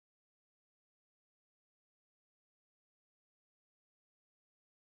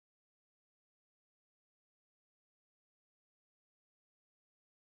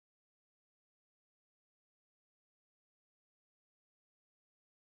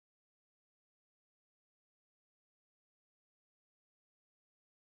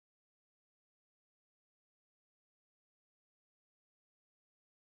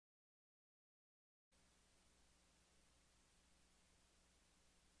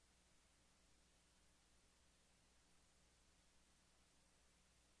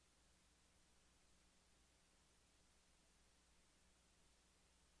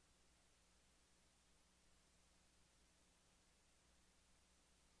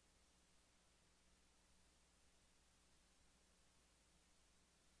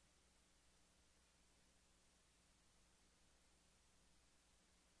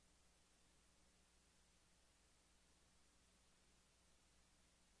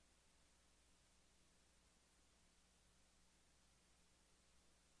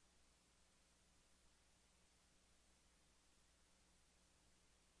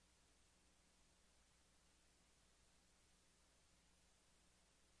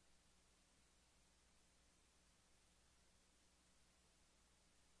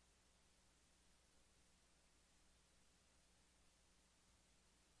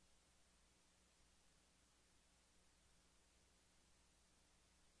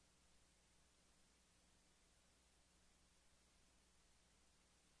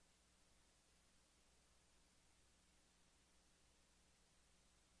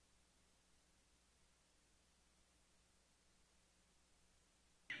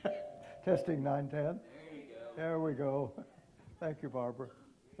Testing 9, 10. There you go. There we go. Thank you, Barbara.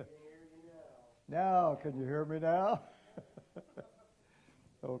 Now, can you hear me now?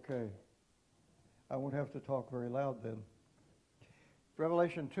 Okay. I won't have to talk very loud then.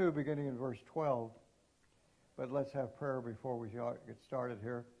 Revelation 2, beginning in verse 12. But let's have prayer before we get started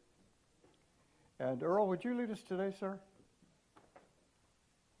here. And Earl, would you lead us today, sir?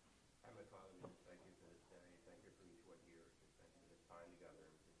 Heavenly Father, we just thank you for this day. Thank you for each one here. Just thank you for this time together.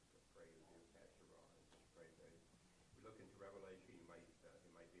 Just pray with you, Pastor Ron. Just pray that we look into Revelation. It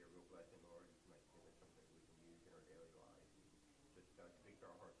might be a real blessing, Lord. You might give us something we can use in our daily lives. And just speak to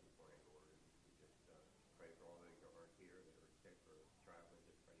our hearts this morning, Lord. And we just pray for all those that aren't here, that are sick or traveling.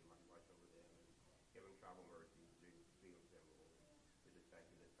 Just pray you might watch over them and give them travel mercy to be with them, Lord. We just thank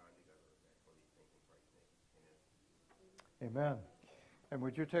you this time together. That's for these things in Christ's name. Amen. Amen. And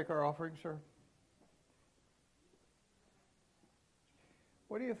would you take our offering, sir?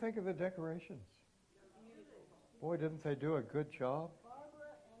 What do you think of the decorations? Boy, didn't they do a good job?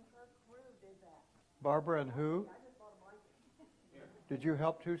 Barbara and her crew did that. Barbara and who? I just bought a blanket. Did you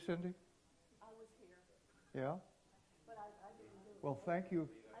help too, Cindy? I was here, Yeah? but I didn't do it. Well, thank you,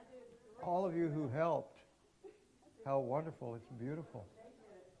 I did. all of you who helped. How wonderful. It's beautiful.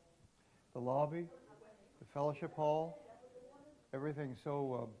 The lobby, the fellowship hall, everything's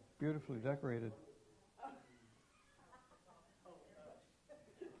so beautifully decorated.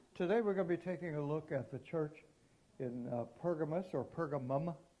 Today we're going to be taking a look at the church in Pergamus or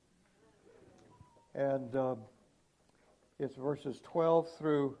Pergamum. And it's verses 12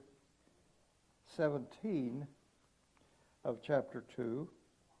 through 17 of chapter 2.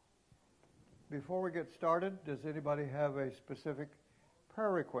 Before we get started, does anybody have a specific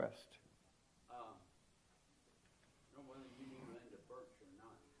prayer request? I don't know whether you knew Linda Birch or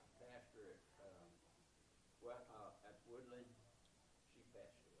not. Pastor at Woodland, she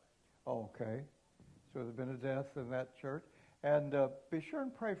passed away. Okay. So there's been a death in that church. And be sure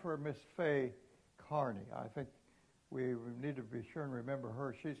and pray for Miss Faye Carney. I think we need to be sure and remember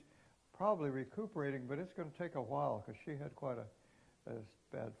her. She's probably recuperating, but it's going to take a while because she had quite a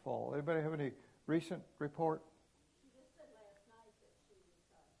bad fall. Anybody have any recent report? She just said last night that she was,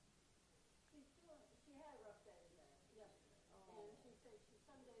 she had a rough day yesterday. And she said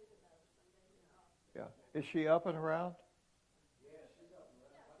some days are better, some days are not. Yeah. Is she up and around? Yeah, she's up and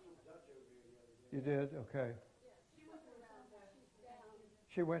around. I took Dutch over here the other day. You did? Okay. Yeah, she was around, but she's down.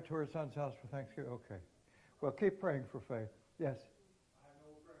 She went to her son's house for Thanksgiving? Okay. Well, keep praying for Faye. Yes? I have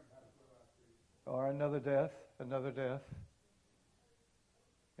no friend had to put out three. Or another death? Another death?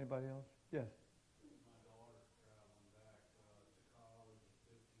 Anybody else? Yes. My daughter's traveling back to college, a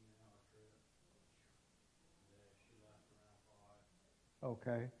 15-hour trip. And she left around 5.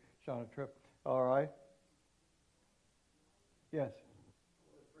 Okay. She's on a trip. All right. Yes.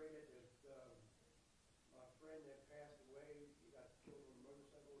 I want to pray that my friend that passed away, he got killed on a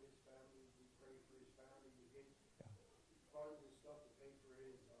motorcycle with his family. We pray for his family to get funds and stuff to pay for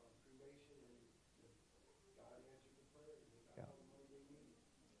his cremation, and God answered the prayer. They got all the money they needed.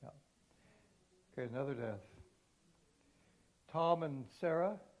 Okay, another death. Tom and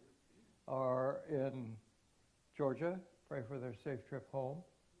Sarah are in Georgia. Pray for their safe trip home.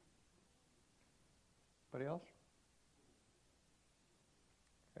 Anybody else?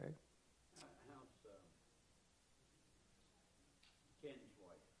 Okay. How's Ken's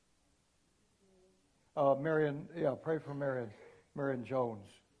wife? Marion, pray for Marion Jones.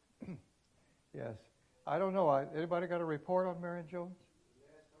 Yes. I don't know. Anybody got a report on Marion Jones?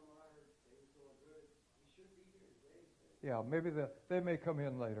 Last time I heard, they was doing good. He should be here today. Yeah, maybe they may come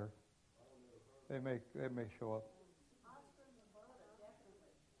in later. They may show up. Oscar and Roberta,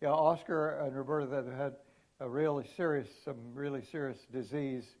 definitely. Yeah, Oscar and Roberta that had some really serious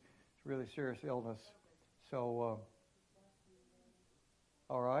disease, really serious illness. So,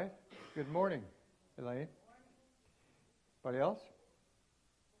 all right. Good morning, Elaine. Anybody else?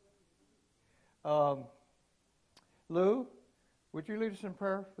 Lou, would you lead us in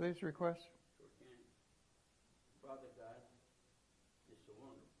prayer for these requests? Sure can. Father God, it's so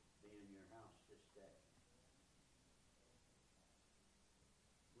wonderful to be in your house this day.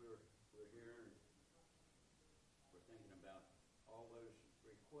 We're here and we're thinking about all those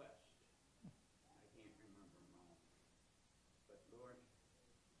requests. I can't remember them all. But Lord,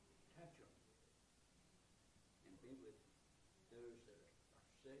 touch them and be with those that are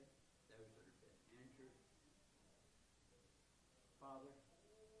sick, those that have been injured. Father,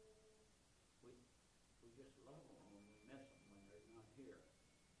 we just love them when we miss them when they're not here.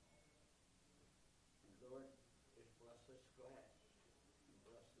 And Lord, just bless this class and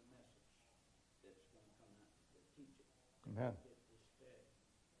bless the message that's going to come out to teach it. Amen. Get this day.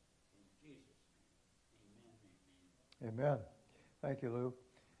 In Amen. Thank you, Lou.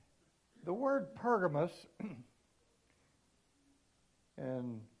 The word Pergamos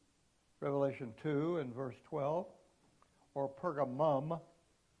in Revelation 2 and verse 12, or Pergamum,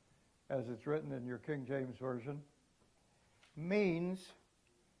 as it's written in your King James Version, means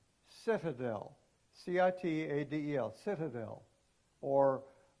citadel, C-I-T-A-D-E-L, citadel, or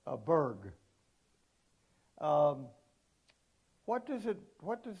a burg. What does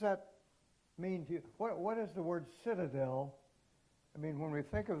that mean to you? What is the word citadel? I mean, when we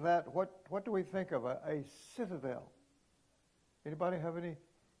think of that, what do we think of? A citadel. Anybody have any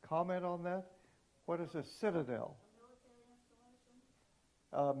comment on that? What is a citadel?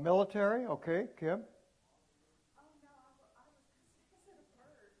 Military, okay, Kim? Oh, no, I was going to say a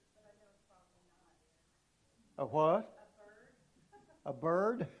bird, but I know it's probably not. A what? A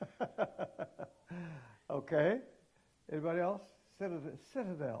bird. A bird? Okay. Anybody else?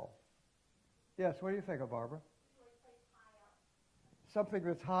 Citadel. Yes, what do you think of, Barbara? Something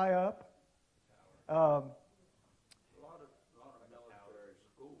that's high up. A lot of military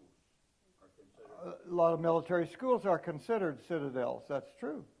schools are considered. A lot of military schools are considered citadels. That's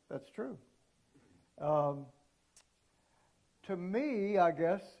true. That's true. To me, I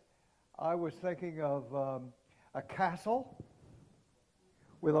guess, I was thinking of a castle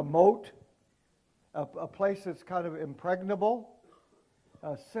with a moat, a place that's kind of impregnable,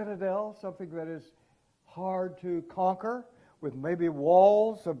 a citadel, something that is hard to conquer, with maybe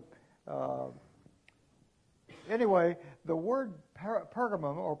walls. Anyway, the word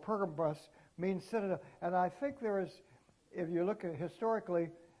Pergamum or Pergamos means citadel. And I think there is, if you look at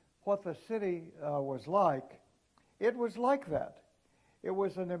historically what the city was like, it was like that. It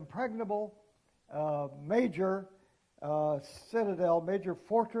was an impregnable major citadel, major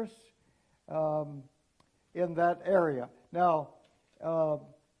fortress in that area. Now,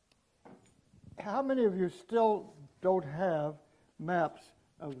 how many of you still don't have maps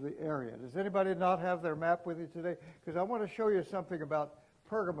of the area? Does anybody not have their map with you today? Because I want to show you something about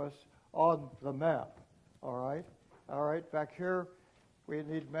Pergamos on the map. All right? All right, back here we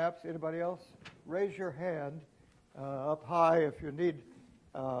need maps. Anybody else? Raise your hand up high if you need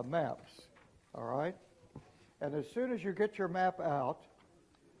maps. All right? And as soon as you get your map out,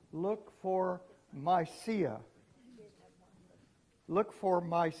 look for Mysia. Look for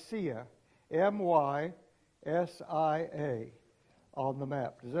Mysia, M-Y-S-I-A, on the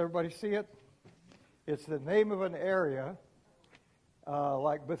map. Does everybody see it? It's the name of an area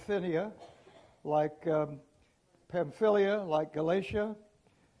like Bithynia, like Pamphylia, like Galatia.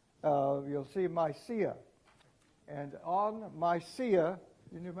 You'll see Mysia. And on Mysia,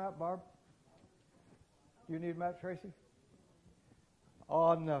 you need a map, Barb? You need a map, Tracy?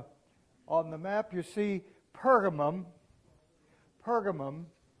 On the map, you see Pergamum. Pergamum.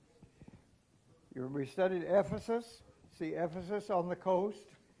 We studied Ephesus. See Ephesus on the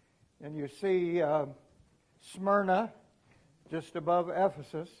coast. And you see Smyrna just above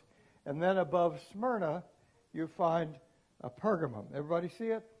Ephesus. And then above Smyrna, you find a Pergamum. Everybody see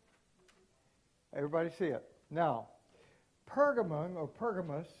it? Everybody see it? Now, Pergamum or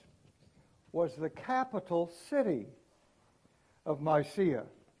Pergamos was the capital city of Mysia.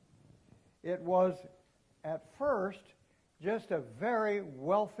 It was at first just a very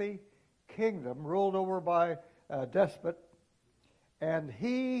wealthy kingdom ruled over by a despot, and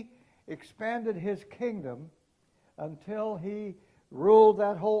he expanded his kingdom until he ruled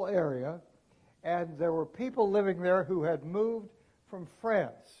that whole area, and there were people living there who had moved from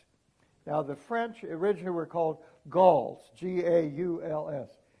France. Now, the French originally were called Gauls, G-A-U-L-S.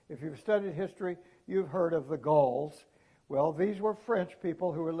 If you've studied history, you've heard of the Gauls. Well, these were French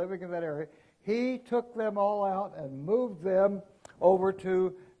people who were living in that area. He took them all out and moved them over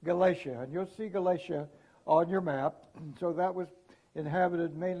to Galatia. And you'll see Galatia on your map. So that was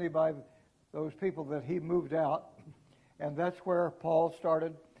inhabited mainly by those people that he moved out. And that's where Paul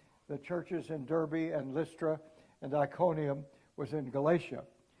started the churches in Derbe and Lystra and Iconium was in Galatia.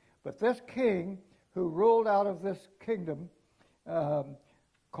 But this king who ruled out of this kingdom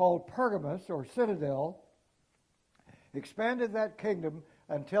called Pergamos or Citadel expanded that kingdom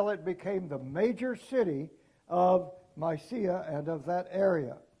until it became the major city of Mysia and of that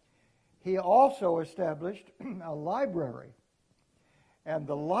area. He also established a library. And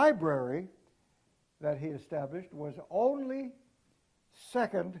the library that he established was only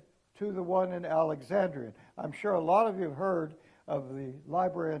second to the one in Alexandria. I'm sure a lot of you have heard of the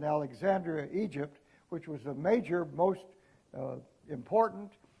library in Alexandria, Egypt, which was the major, most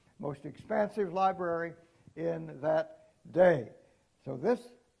important, most expansive library in that day. So this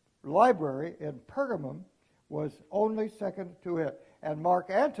library in Pergamum was only second to it. And Mark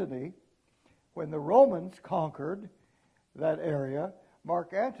Antony, when the Romans conquered that area,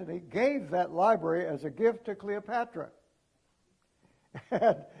 Mark Antony gave that library as a gift to Cleopatra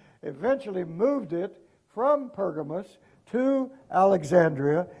and eventually moved it from Pergamos to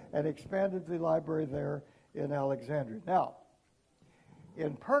Alexandria and expanded the library there in Alexandria. Now,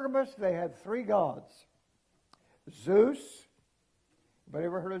 in Pergamos, they had three gods. Zeus, anybody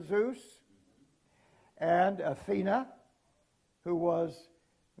ever heard of Zeus? And Athena, who was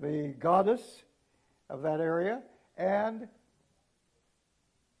the goddess of that area, and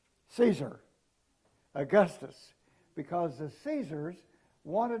Caesar, Augustus, because the Caesars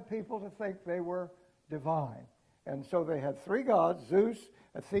wanted people to think they were divine. And so they had three gods, Zeus,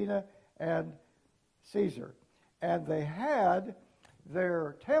 Athena, and Caesar. And they had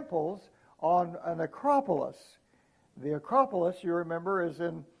their temples on an acropolis. The acropolis, you remember, is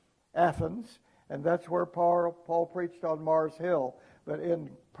in Athens, and that's where Paul preached on Mars Hill. But in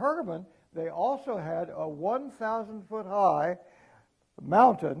Pergamon, they also had a 1,000-foot high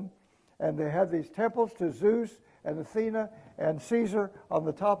mountain, and they had these temples to Zeus and Athena and Caesar on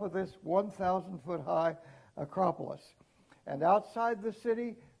the top of this 1,000-foot high acropolis. And outside the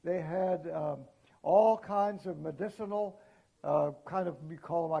city, they had all kinds of medicinal, you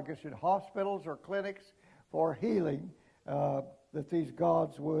call them, I guess, hospitals or clinics for healing that these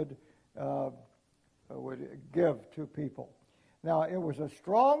gods would give to people. Now, it was a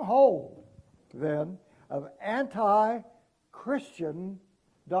stronghold then of anti-Christian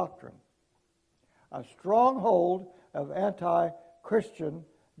doctrine. A stronghold of anti-Christian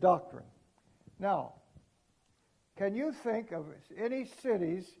doctrine. Now, can you think of any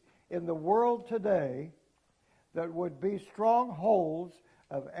cities in the world today that would be strongholds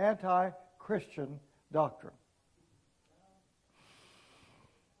of anti-Christian doctrine?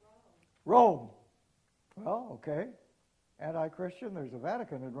 Rome. Well, okay. Anti-Christian, there's a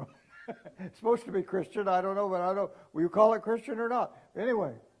Vatican in Rome. It's supposed to be Christian, I don't know, but I don't know. Will you call it Christian or not?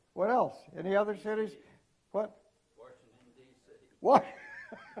 Anyway, what else? Any other cities? What? Washington, D.C. What?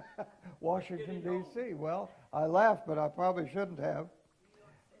 Washington, D.C. Well, I laughed, but I probably shouldn't have.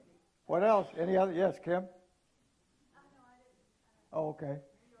 What else? Any other? Yes, Kim? Oh, okay.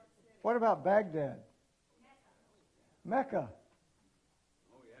 What about Baghdad? Mecca.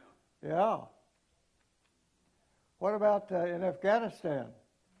 Oh, yeah. Yeah. What about in Afghanistan?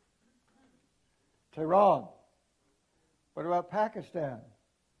 Tehran. What about Pakistan?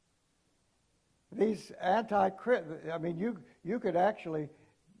 These I mean, you could actually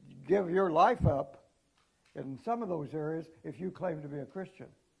give your life up in some of those areas if you claim to be a Christian.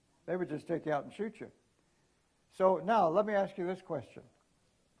 They would just take you out and shoot you. So now, let me ask you this question.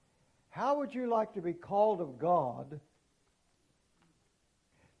 How would you like to be called of God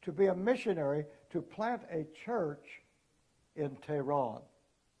to be a missionary to plant a church in Tehran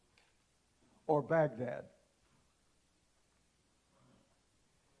or Baghdad?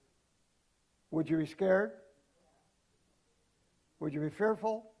 Would you be scared? Would you be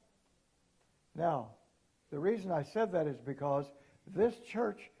fearful? Now, the reason I said that is because this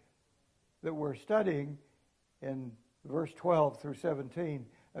church that we're studying in verse 12 through 17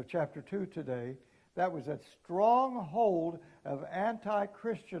 of chapter 2 today, that was a stronghold of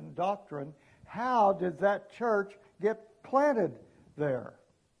anti-Christian doctrine. How did that church get planted there?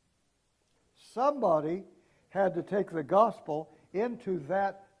 Somebody had to take the gospel into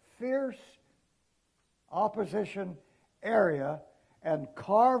that fierce opposition area and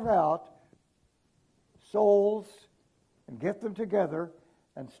carve out souls and get them together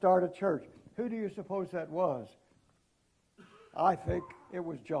and start a church. Who do you suppose that was? I think it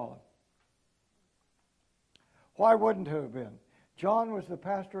was John. Why wouldn't it have been? John was the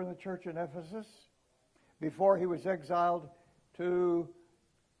pastor in the church in Ephesus before he was exiled to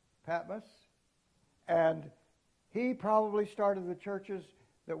Patmos, and he probably started the churches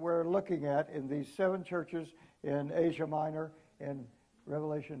that we're looking at in these 7 churches in Asia Minor in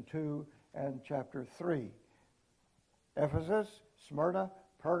Revelation 2 and chapter 3. Ephesus, Smyrna,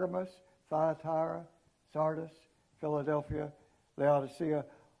 Pergamos, Thyatira, Sardis, Philadelphia, Laodicea,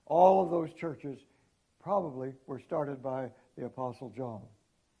 all of those churches probably were started by the Apostle John.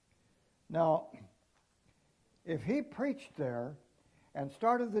 Now, if he preached there and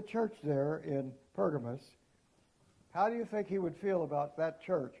started the church there in Pergamos, how do you think he would feel about that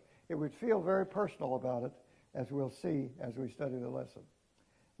church? It would feel very personal about it, as we'll see as we study the lesson.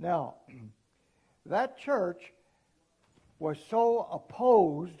 Now, that church was so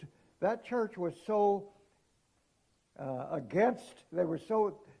opposed, that church was so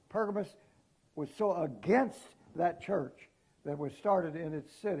Pergamos was so against that church that was started in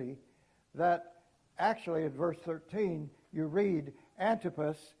its city that actually in verse 13 you read,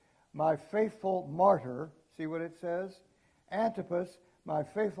 Antipas, my faithful martyr, see what it says? Antipas, my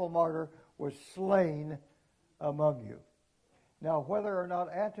faithful martyr, was slain among you. Now, whether or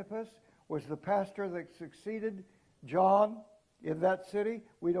not Antipas was the pastor that succeeded John in that city,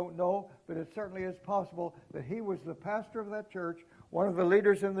 we don't know, but it certainly is possible that he was the pastor of that church, one of the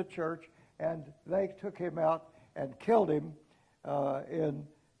leaders in the church, and they took him out and killed him in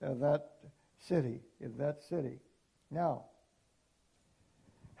that city. Now,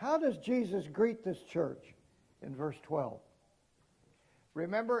 how does Jesus greet this church in verse 12?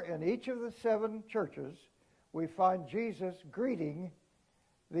 Remember, in each of the 7 churches, we find Jesus greeting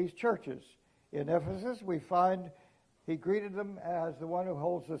these churches. In Ephesus, we find he greeted them as the one who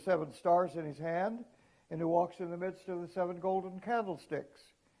holds the 7 stars in his hand and who walks in the midst of the 7 golden candlesticks.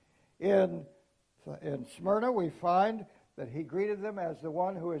 In Smyrna, we find that he greeted them as the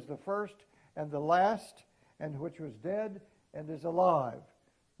one who is the first and the last, and which was dead and is alive.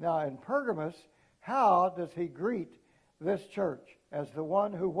 Now, in Pergamos, how does he greet this church? As the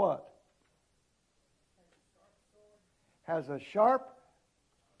one who what? Has a sharp,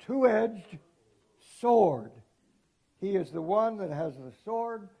 two-edged sword. He is the one that has the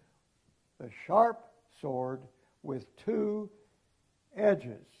sword, the sharp sword with 2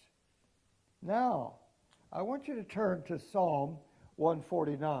 edges. Now, I want you to turn to Psalm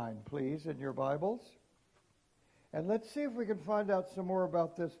 149, please, in your Bibles. And let's see if we can find out some more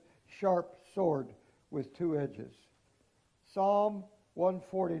about this sharp sword with 2 edges. Psalm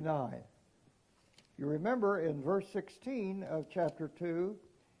 149. You remember in verse 16 of chapter 2,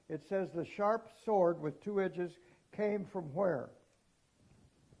 it says the sharp sword with 2 edges came from where?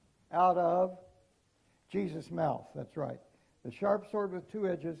 Out of Jesus' mouth. That's right. The sharp sword with 2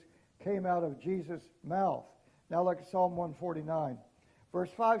 edges came out of Jesus' mouth. Now look at Psalm 149.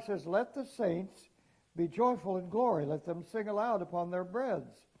 Verse 5 says, let the saints be joyful in glory. Let them sing aloud upon their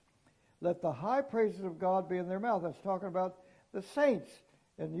beds. Let the high praises of God be in their mouth. That's talking about the saints.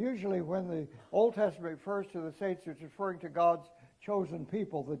 And usually when the Old Testament refers to the saints, it's referring to God's chosen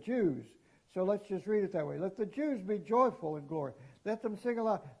people, the Jews. So let's just read it that way. Let the Jews be joyful in glory. Let them sing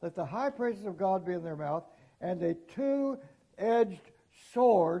aloud. Let the high praises of God be in their mouth, and a 2-edged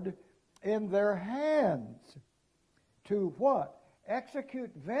sword in their hands. To what?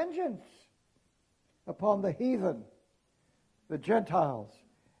 Execute vengeance upon the heathen, the Gentiles,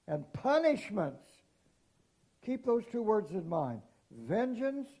 and punishments. Keep those 2 words in mind.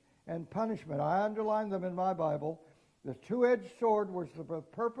 Vengeance and punishment. I underline them in my Bible. The 2-edged sword was the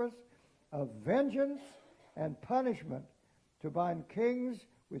purpose of vengeance and punishment, to bind kings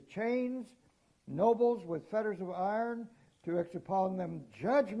with chains, nobles with fetters of iron, to execute upon them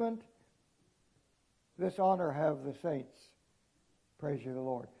judgment. This honor have the saints. Praise you, the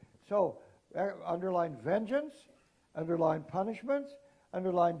Lord. So, underline vengeance, underline punishments,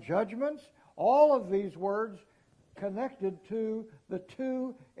 underline judgments. All of these words connected to the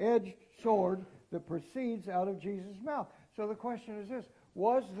 2-edged sword that proceeds out of Jesus' mouth. So the question is this: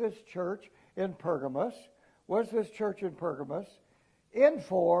 was this church in Pergamos in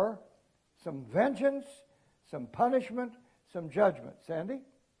for some vengeance, some punishment, some judgment? Sandy?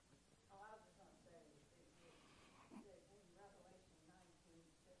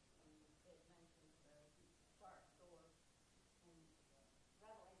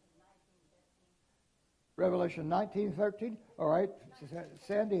 Revelation 19:13. All right.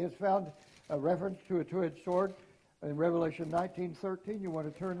 Sandy has found a reference to a 2-edged sword in Revelation 19:13. You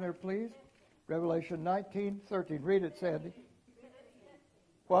want to turn there, please? Revelation 19:13. Read it, Sandy.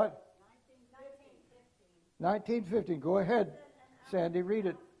 What? 19:15. Go ahead, Sandy. Read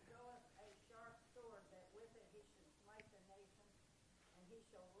it.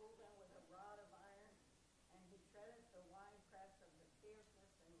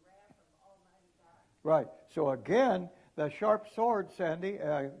 Right. So again, the sharp sword, Sandy,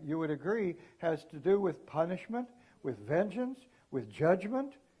 you would agree, has to do with punishment, with vengeance, with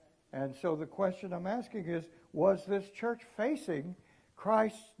judgment. And so the question I'm asking is, was this church facing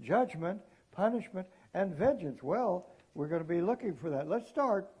Christ's judgment, punishment, and vengeance? Well, we're going to be looking for that. Let's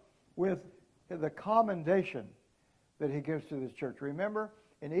start with the commendation that he gives to this church. Remember,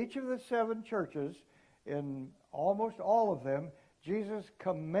 in each of the 7 churches, in almost all of them, Jesus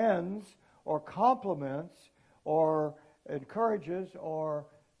commends or compliments or encourages or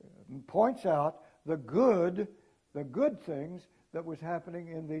points out the good things that was happening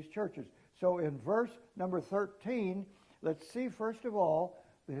in these churches. So in verse number 13, let's see first of all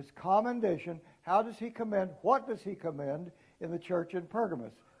his commendation. How does he commend? What does he commend in the church in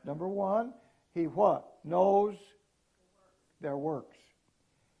Pergamos? Number 1, he what? Knows their works.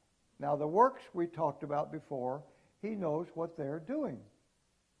 Now the works we talked about before, he knows what they're doing.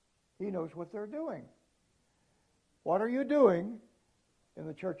 He knows what they're doing. what are you doing in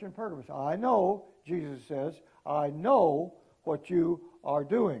the church in Pergamos? I know, Jesus says, I know what you are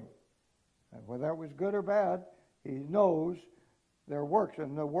doing. And whether that was good or bad, he knows their works.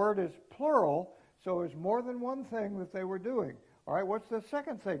 And the word is plural, so it's more than one thing that they were doing. All right, what's the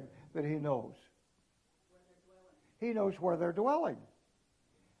second thing that he knows? He knows where they're dwelling.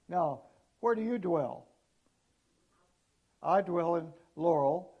 Now, where do you dwell? I dwell in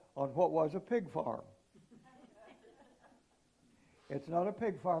Laurel on what was a pig farm. It's not a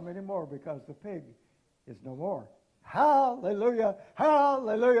pig farm anymore because the pig is no more. Hallelujah,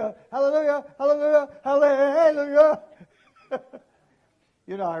 hallelujah, hallelujah, hallelujah, hallelujah.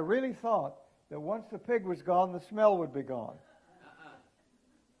 You know, I really thought that once the pig was gone, the smell would be gone.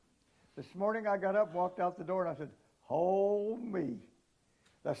 This morning I got up, walked out the door, and I said, "Oh me,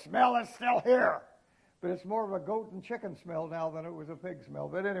 the smell is still here." But it's more of a goat and chicken smell now than it was a pig smell.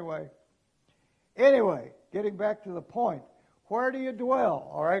 But anyway, getting back to the point, where do you dwell?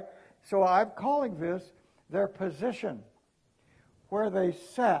 All right, so I'm calling this their position, where they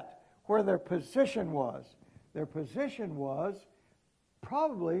sat, where their position was. Their position was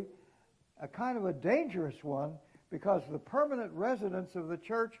probably a kind of a dangerous one, because the permanent residence of the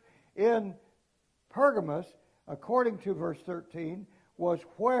church in Pergamos, according to verse 13, was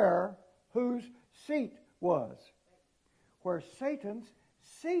where whose seat was? Where Satan's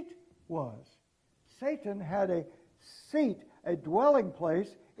seat was. Satan had a seat, a dwelling place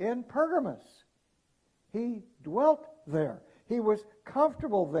in Pergamos. He dwelt there. He was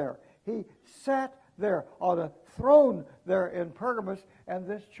comfortable there. He sat there on a throne there in Pergamos, and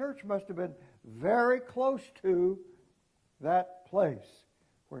this church must have been very close to that place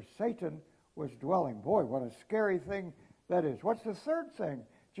where Satan was dwelling. Boy, what a scary thing that is. What's the third thing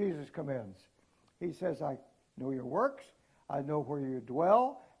Jesus commends? He says, I know your works, I know where you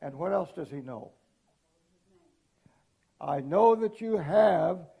dwell, and what else does he know? I know that you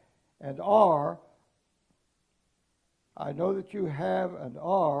have and are, I know that you have and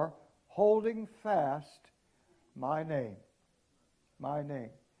are holding fast my name. My name.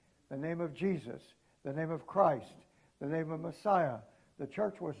 The name of Jesus. The name of Christ. The name of Messiah. The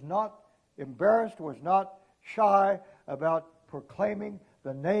church was not embarrassed, was not shy about proclaiming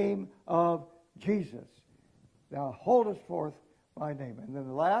the name of Jesus. Now hold us forth my name. And then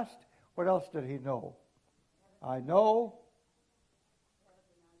the last, what else did he know? I know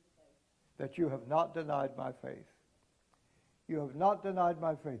that you have not denied my faith. You have not denied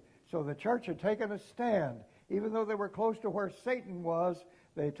my faith. So the church had taken a stand. Even though they were close to where Satan was,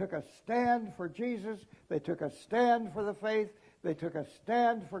 they took a stand for Jesus. They took a stand for the faith. They took a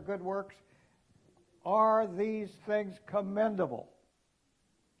stand for good works. Are these things commendable?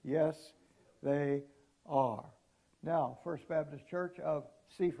 Yes, they are. Now, First Baptist Church of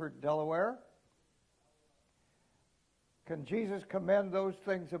Seaford, Delaware. Can Jesus commend those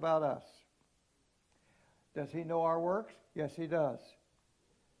things about us? Does he know our works? Yes, he does.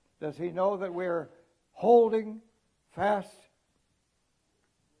 Does he know that we're holding fast?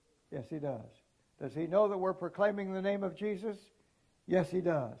 Yes, he does. Does he know that we're proclaiming the name of Jesus? Yes, he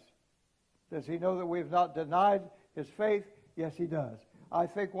does. Does he know that we've not denied his faith? Yes, he does. I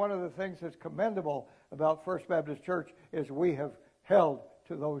think one of the things that's commendable about First Baptist Church is we have held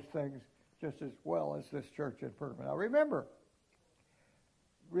to those things just as well as this church in Pergamum. Now remember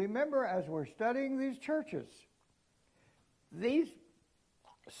as we're studying these churches, these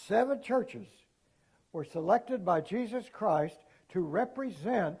 7 churches were selected by Jesus Christ to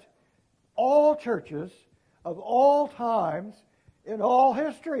represent all churches of all times in all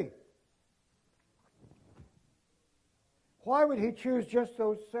history. Why would he choose just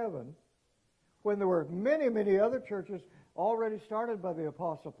those 7 when there were many, many other churches already started by the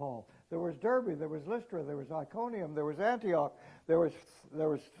Apostle Paul? There was Derbe, there was Lystra, there was Iconium, there was Antioch, there was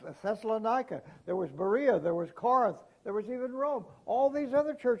Thessalonica, there was Berea, there was Corinth, there was even Rome. All these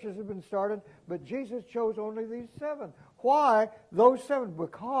other churches had been started, but Jesus chose only these 7. Why those 7?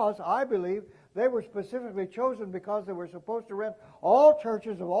 Because I believe they were specifically chosen because they were supposed to rent all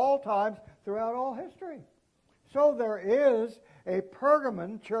churches of all times throughout all history. So there is a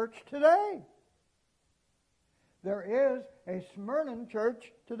Pergamon church today. There is a Smyrna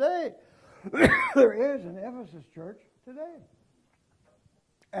church today. There is an Ephesus church today.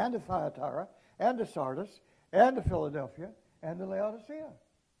 And a Thyatira, and a Sardis, and a Philadelphia, and a Laodicea.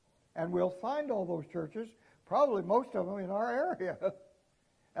 And we'll find all those churches, probably most of them in our area.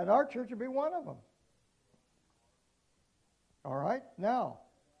 And our church will be one of them. All right? Now,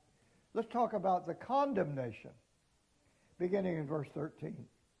 let's talk about the condemnation, beginning in verse 13.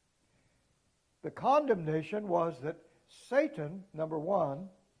 The condemnation was that Satan, number 1,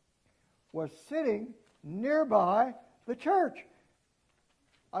 was sitting nearby the church.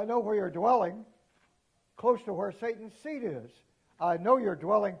 I know where you're dwelling, close to where Satan's seat is. I know you're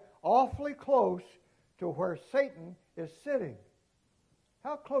dwelling awfully close to where Satan is sitting.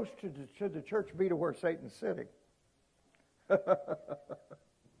 How close should the church be to where Satan's sitting?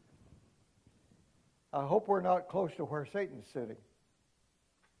 I hope we're not close to where Satan's sitting.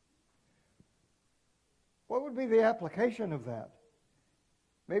 What would be the application of that?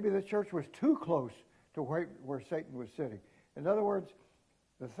 Maybe the church was too close to where Satan was sitting. In other words,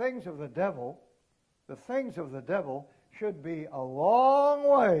 the things of the devil should be a long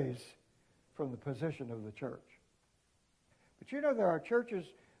ways from the position of the church. But you know, there are churches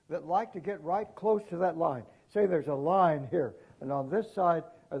that like to get right close to that line. Say there's a line here, and on this side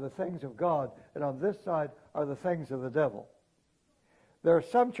are the things of God, and on this side are the things of the devil. There are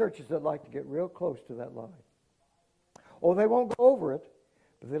some churches that like to get real close to that line. Oh, they won't go over it,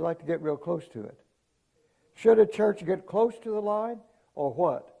 but they like to get real close to it. Should a church get close to the line, or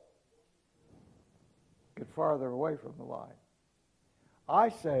what? Get farther away from the line. I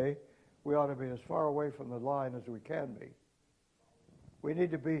say we ought to be as far away from the line as we can be. We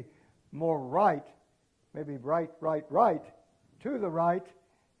need to be more right, maybe right, to the right,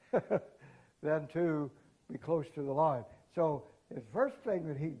 than to be close to the line. So the first thing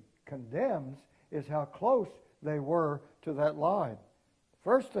that he condemns is how close they were to that line.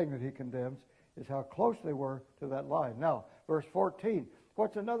 First thing that he condemns is how close they were to that line. Now, verse 14,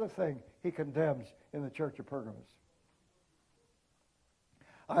 what's another thing he condemns in the church of Pergamos?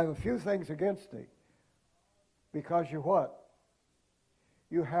 I have a few things against thee, because you what?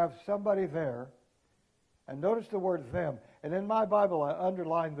 You have somebody there, and notice the word them. And in my Bible, I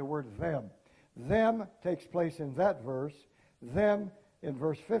underlined the word them. Them takes place in that verse, them in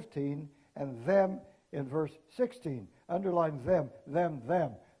verse 15, and them in verse 16. Underline them,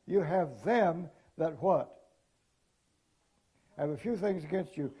 them. You have them that what? I have a few things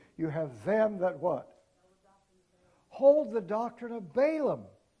against you. You have them that what? Hold the doctrine of Balaam.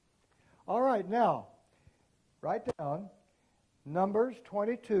 All right, now, write down Numbers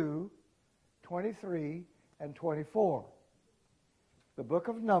 22, 23, and 24. The book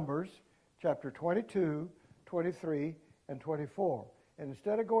of Numbers, chapter 22, 23, and 24. And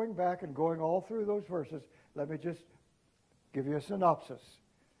instead of going back and going all through those verses, let me just give you a synopsis.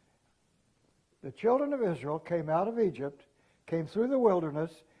 The children of Israel came out of Egypt, came through the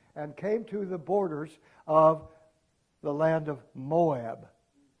wilderness, and came to the borders of the land of Moab.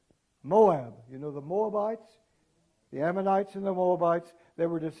 Moab, you know the Moabites? The Ammonites and the Moabites, they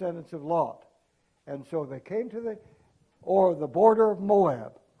were descendants of Lot. And so they came to the border of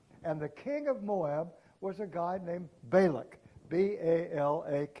Moab. And the king of Moab was a guy named Balak,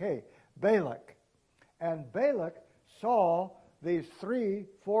 B-A-L-A-K, Balak. And Balak saw these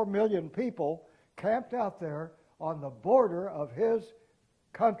 3-4 million people camped out there on the border of his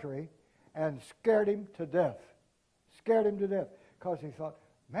country and scared him to death. Scared him to death because he thought,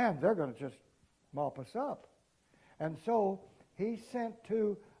 man, they're going to just mop us up. And so he sent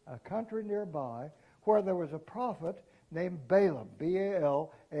to a country nearby where there was a prophet named Balaam,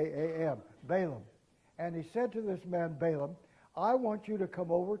 B-A-L-A-A-M, Balaam. And he said to this man, Balaam, I want you to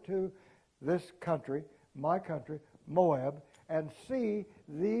come over to this country, my country, Moab, and see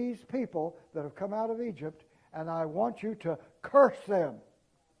these people that have come out of Egypt, and I want you to curse them.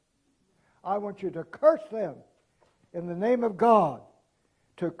 I want you to curse them in the name of God,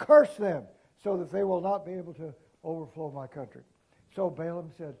 to curse them so that they will not be able to overflow my country. So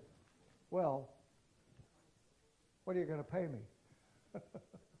Balaam said, well, what are you going to pay me?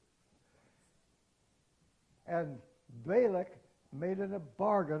 And Balak made a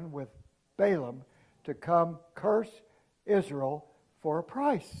bargain with Balaam to come curse Israel for a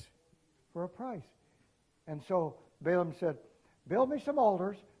price. For a price. And so Balaam said, build me some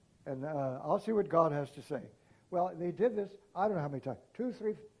altars, and I'll see what God has to say. Well, they did this, I don't know how many times, 2,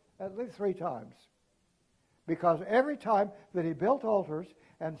 3, at least 3 times. Because every time that he built altars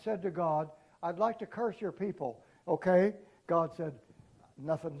and said to God, I'd like to curse your people, okay? God said,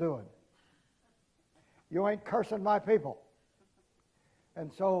 nothing doing. You ain't cursing my people.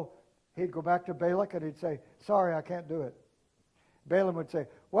 And so he'd go back to Balak and he'd say, sorry, I can't do it. Balaam would say,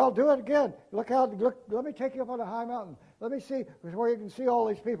 well, do it again. Look, let me take you up on a high mountain. Let me see where you can see all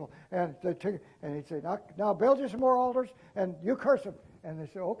these people. And he'd say, now build you some more altars and you curse them. And they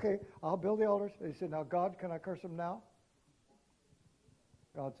said, okay, I'll build the altars. They said, now God, can I curse them now?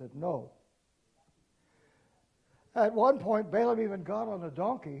 God said, no. At one point, Balaam even got on a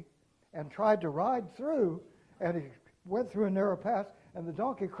donkey and tried to ride through, and he went through a narrow path, and the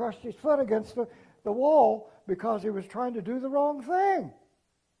donkey crushed his foot against the wall because he was trying to do the wrong thing.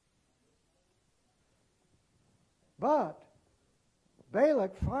 But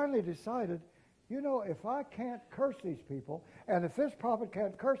Balak finally decided, you know, if I can't curse these people, and if this prophet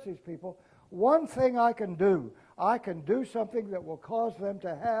can't curse these people, one thing I can do something that will cause them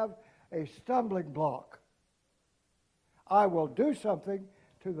to have a stumbling block. I will do something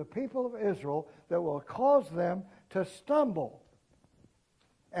to the people of Israel that will cause them to stumble.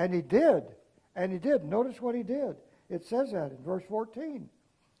 And he did. And he did. Notice what he did. It says that in verse 14.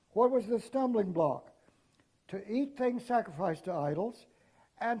 What was the stumbling block? To eat things sacrificed to idols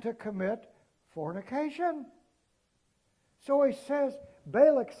and to commit fornication. So he says,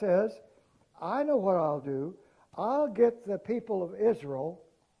 Balak says, I know what I'll do. I'll get the people of Israel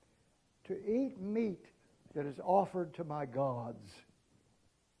to eat meat that is offered to my gods.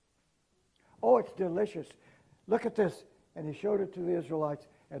 Oh, it's delicious. Look at this. And he showed it to the Israelites.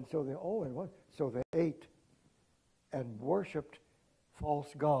 And so they ate and worshipped false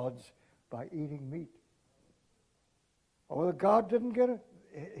gods by eating meat. Oh, God didn't get it.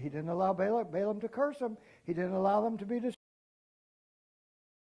 He didn't allow Balaam to curse them. He didn't allow them to be destroyed.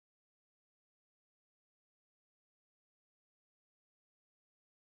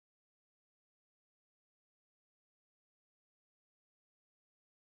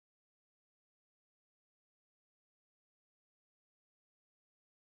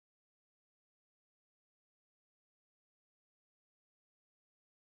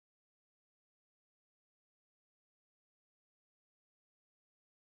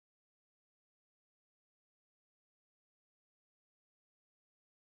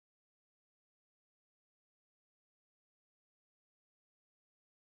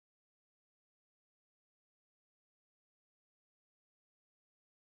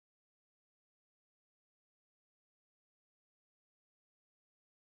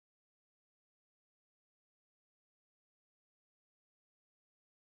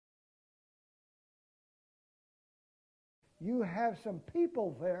 You have some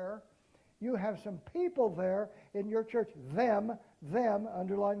people there. You have some people there in your church. Them,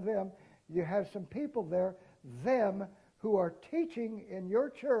 underline them. You have some people there, them, who are teaching in your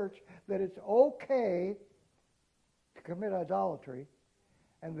church that it's okay to commit idolatry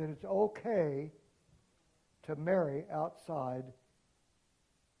and that it's okay to marry outside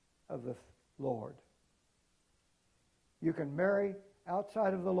of the Lord. You can marry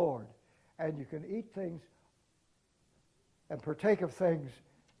outside of the Lord, and you can eat things and partake of things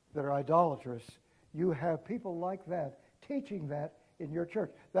that are idolatrous. You have people like that teaching that in your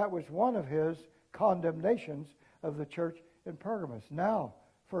church. That was one of his condemnations of the church in Pergamos. Now,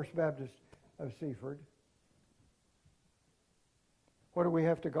 First Baptist of Seaford, what do we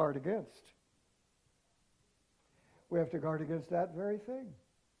have to guard against? We have to guard against that very thing.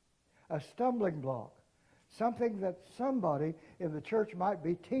 A stumbling block. Something that somebody in the church might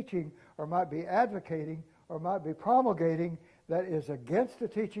be teaching or might be advocating or might be promulgating that is against the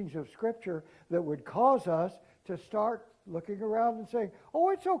teachings of Scripture, that would cause us to start looking around and saying, oh,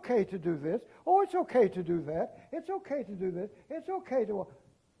 it's okay to do this. Oh, it's okay to do that. It's okay to do this. It's okay to...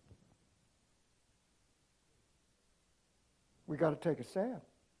 We got to take a stand.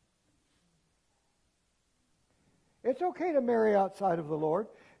 It's okay to marry outside of the Lord.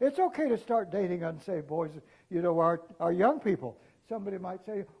 It's okay to start dating unsaved boys. You know, our young people. Somebody might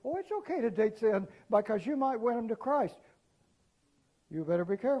say, oh, it's okay to date sin because you might win them to Christ. You better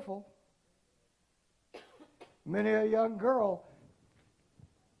be careful. Many a young girl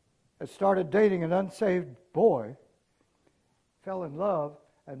has started dating an unsaved boy, fell in love,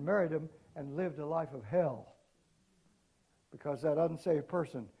 and married him, and lived a life of hell because that unsaved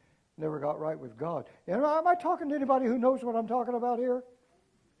person never got right with God. Am I talking to anybody who knows what I'm talking about here?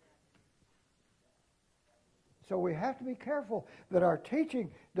 So we have to be careful that our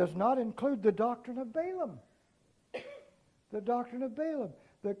teaching does not include the doctrine of Balaam. The doctrine of Balaam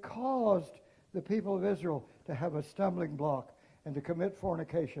that caused the people of Israel to have a stumbling block and to commit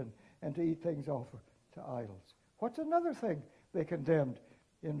fornication and to eat things offered to idols. What's another thing they condemned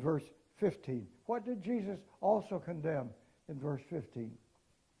in verse 15? What did Jesus also condemn in verse 15?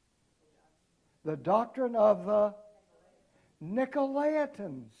 The doctrine of the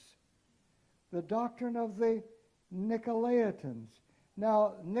Nicolaitans. The doctrine of the Nicolaitans.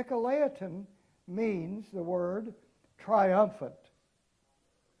 Now, Nicolaitan means the word triumphant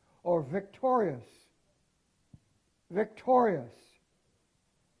or victorious. Victorious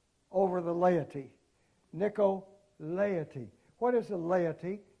over the laity. Nicolaity. What is the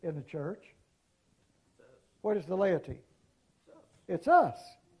laity in the church? What is the laity? It's us.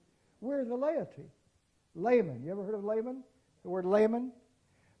 We're the laity. Layman. You ever heard of layman? The word layman?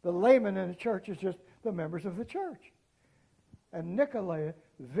 The layman in the church is just the members of the church. And Nicolaitan,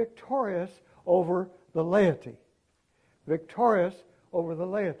 victorious over the laity. victorious over the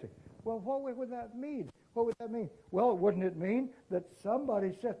laity. Well, what would that mean? What would that mean? Well, wouldn't it mean that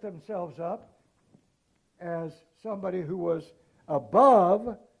somebody set themselves up as somebody who was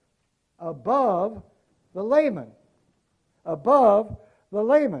above the layman? Above the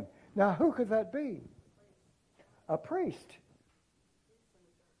layman. Now, who could that be? A priest,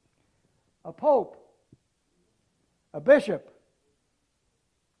 a pope, a bishop,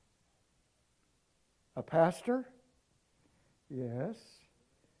 a pastor. Yes,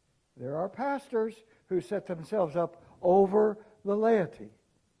 there are pastors who set themselves up over the laity.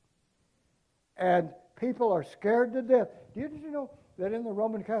 And people are scared to death. Did you know that in the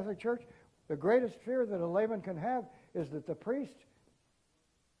Roman Catholic Church, the greatest fear that a layman can have is that the priest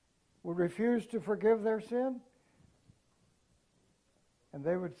would refuse to forgive their sin? And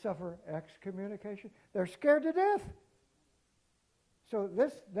they would suffer excommunication. They're scared to death. So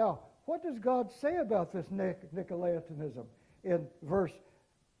now, what does God say about this Nicolaitanism in verse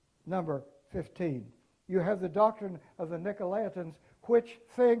number 15? You have the doctrine of the Nicolaitans, which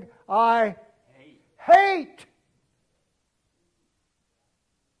thing I hate.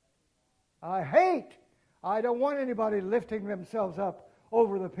 I hate. I don't want anybody lifting themselves up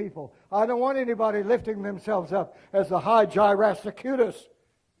over the people. I don't want anybody lifting themselves up as the high Gyrastocutus.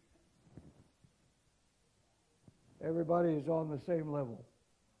 Everybody is on the same level.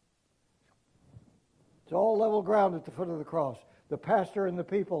 It's all level ground at the foot of the cross. The pastor and the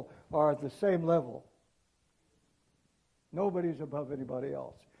people are at the same level. Nobody's above anybody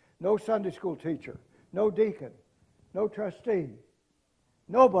else. No Sunday school teacher, no deacon, no trustee.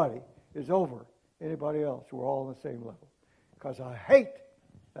 Nobody is over anybody else. We're all on the same level. Because I hate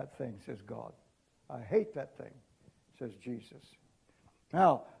that thing, says God. I hate that thing, says Jesus.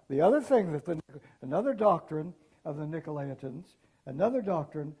 Now, the other thing that another doctrine of the Nicolaitans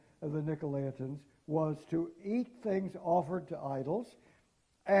was to eat things offered to idols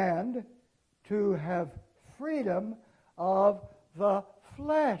and to have freedom of the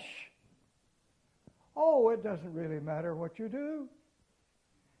flesh. Oh, it doesn't really matter what you do.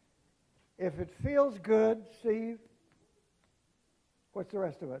 If it feels good, Steve, what's the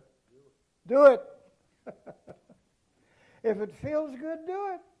rest of it? Do it. If it feels good,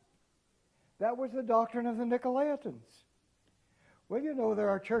 do it. That was the doctrine of the Nicolaitans. Well, you know, there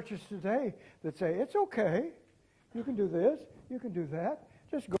are churches today that say, it's okay. You can do this. You can do that.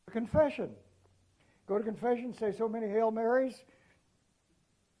 Just go to confession. Go to confession, say so many Hail Marys,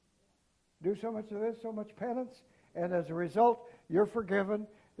 do so much of this, so much penance, and as a result, you're forgiven.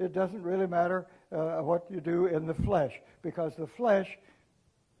 It doesn't really matter what you do in the flesh, because the flesh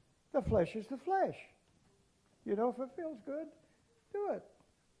is the flesh. You know, if it feels good, do it.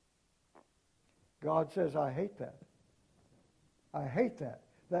 God says, I hate that. I hate that.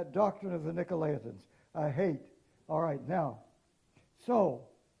 That doctrine of the Nicolaitans. I hate. All right, now, so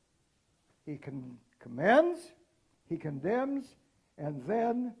he commends, he condemns, and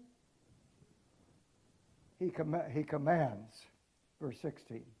then he commands. Verse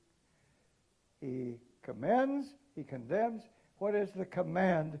 16. He commends, he condemns. What is the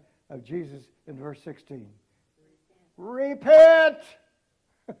command of Jesus in verse 16? Repent!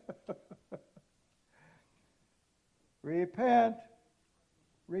 Repent.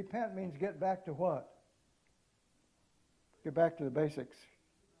 Repent means get back to what? Get back to the basics.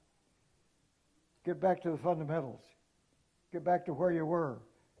 Get back to the fundamentals. Get back to where you were.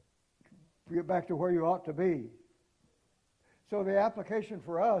 Get back to where you ought to be. So the application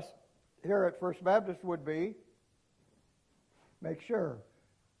for us here at First Baptist would be, make sure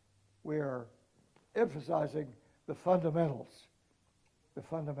we are emphasizing the fundamentals,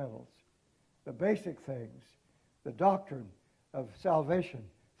 the basic things, the doctrine of salvation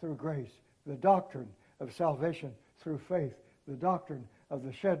through grace, the doctrine of salvation through faith, the doctrine of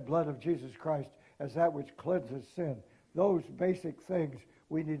the shed blood of Jesus Christ as that which cleanses sin. Those basic things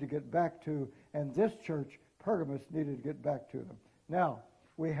we need to get back to, and this church, Pergamos, needed to get back to them. Now,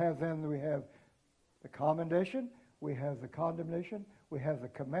 we have the commendation, we have the condemnation, we have the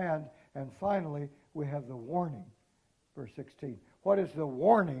command, and finally, we have the warning. Verse 16. What is the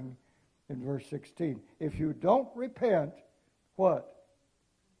warning in verse 16? If you don't repent, what?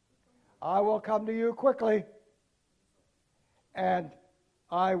 I will come to you quickly, and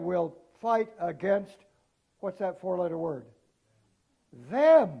I will fight against, what's that four-letter word?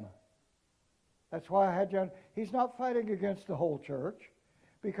 Them. That's why I had John. He's not fighting against the whole church,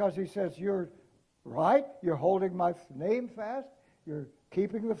 because he says, you're right, you're holding my name fast, you're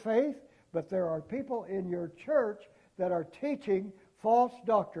keeping the faith, but there are people in your church that are teaching false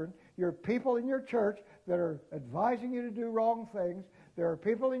doctrine. You're people in your church that are advising you to do wrong things. There are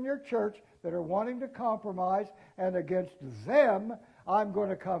people in your church that are wanting to compromise, and against them, I'm going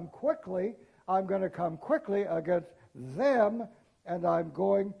to come quickly. I'm going to come quickly against them, and I'm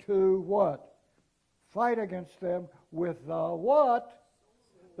going to what? Fight against them with the what?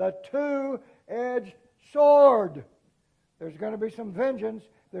 The two-edged sword. There's going to be some vengeance.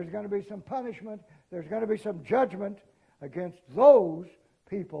 There's going to be some punishment. There's going to be some judgment against those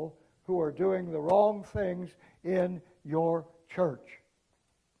people who are doing the wrong things in your church.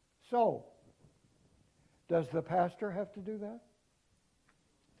 So, does the pastor have to do that?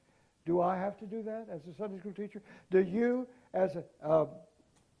 Do I have to do that as a Sunday school teacher? Do you, as a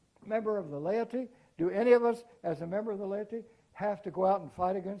member of the laity, do any of us as a member of the laity have to go out and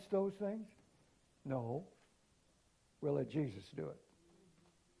fight against those things? No. We'll let Jesus do it.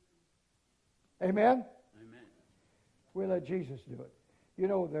 Amen? Amen. We'll let Jesus do it. You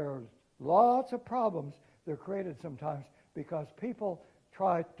know, there are lots of problems that are created sometimes because people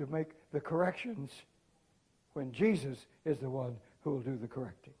try to make the corrections when Jesus is the one who will do the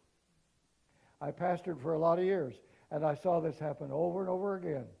correcting. I pastored for a lot of years, and I saw this happen over and over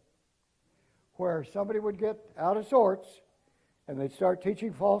again, where somebody would get out of sorts, and they'd start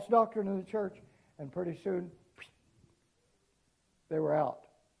teaching false doctrine in the church, and pretty soon, they were out.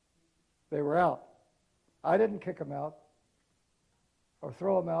 They were out. I didn't kick them out or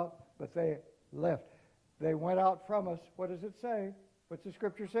throw them out, but they left. They went out from us. What does it say? What's the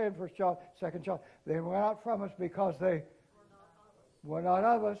scripture say in 1 John, 2 John? They went out from us because they were not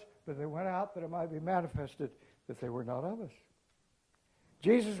of us, but they went out that it might be manifested that they were not of us.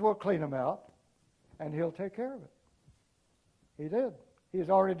 Jesus will clean them out, and he'll take care of it. He did. He's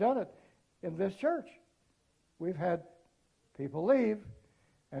already done it in this church. We've had people leave,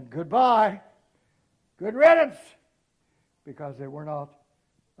 and goodbye, good riddance, because they were not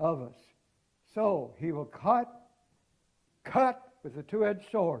of us. So he will cut with a two-edged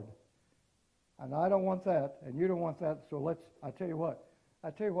sword. And I don't want that, and you don't want that, so I tell you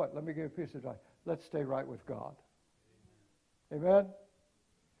what, let me give you a piece of advice. Let's stay right with God. Amen?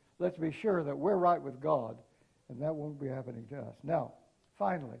 Let's be sure that we're right with God, and that won't be happening to us. Now,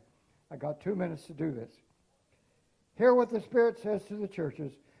 finally, I got 2 minutes to do this. Hear what the Spirit says to the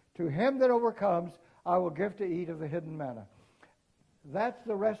churches. To him that overcomes, I will give to eat of the hidden manna. That's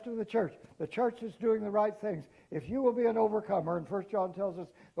the rest of the church. The church is doing the right things. If you will be an overcomer, and 1 John tells us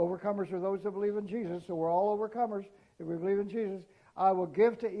overcomers are those that believe in Jesus, so we're all overcomers if we believe in Jesus, I will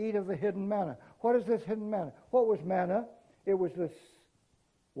give to eat of the hidden manna. What is this hidden manna? What was manna? It was this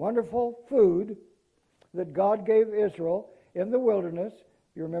wonderful food that God gave Israel in the wilderness.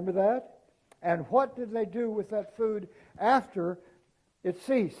 You remember that? And what did they do with that food after it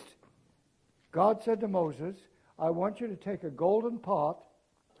ceased? God said to Moses, I want you to take a golden pot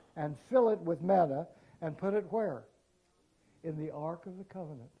and fill it with manna and put it where? In the Ark of the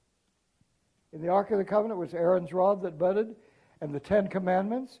Covenant. In the Ark of the Covenant was Aaron's rod that budded and the 10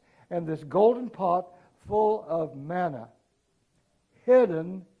 Commandments and this golden pot full of manna.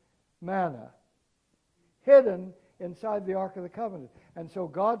 Hidden manna. Hidden inside the Ark of the Covenant. And so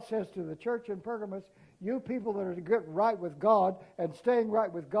God says to the church in Pergamos, you people that are to get right with God and staying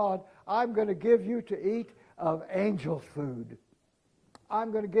right with God, I'm going to give you to eat of angel food.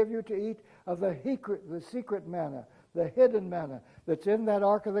 I'm going to give you to eat of the secret manna, the hidden manna that's in that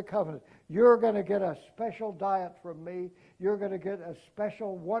Ark of the Covenant. You're going to get a special diet from me. You're going to get a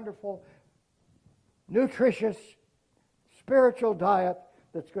special, wonderful, nutritious, spiritual diet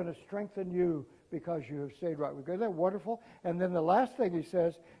that's going to strengthen you because you have stayed right with God. Isn't that wonderful? And then the last thing he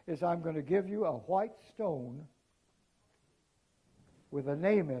says is, I'm going to give you a white stone with a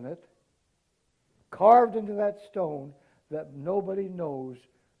name in it, carved into that stone that nobody knows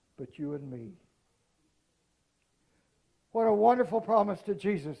but you and me. What a wonderful promise to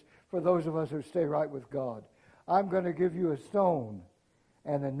Jesus for those of us who stay right with God. I'm going to give you a stone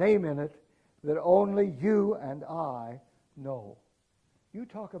and a name in it that only you and I know. You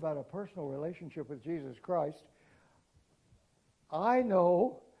talk about a personal relationship with Jesus Christ. I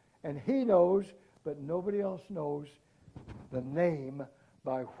know, and he knows, but nobody else knows the name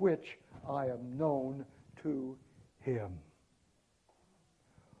by which I am known to him.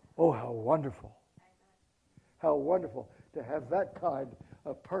 Oh, how wonderful. How wonderful to have that kind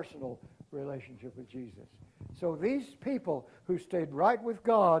of personal relationship with Jesus. So these people who stayed right with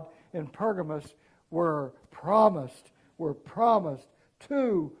God in Pergamos were promised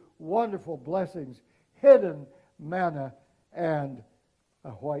 2 wonderful blessings, hidden manna and a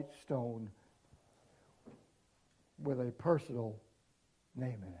white stone with a personal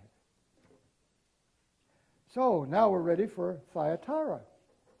name in it. So now we're ready for Thyatira.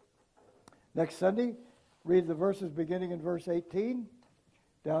 Next Sunday, read the verses beginning in verse 18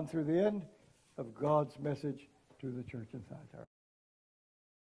 down through the end of God's message to the church in Thyatira.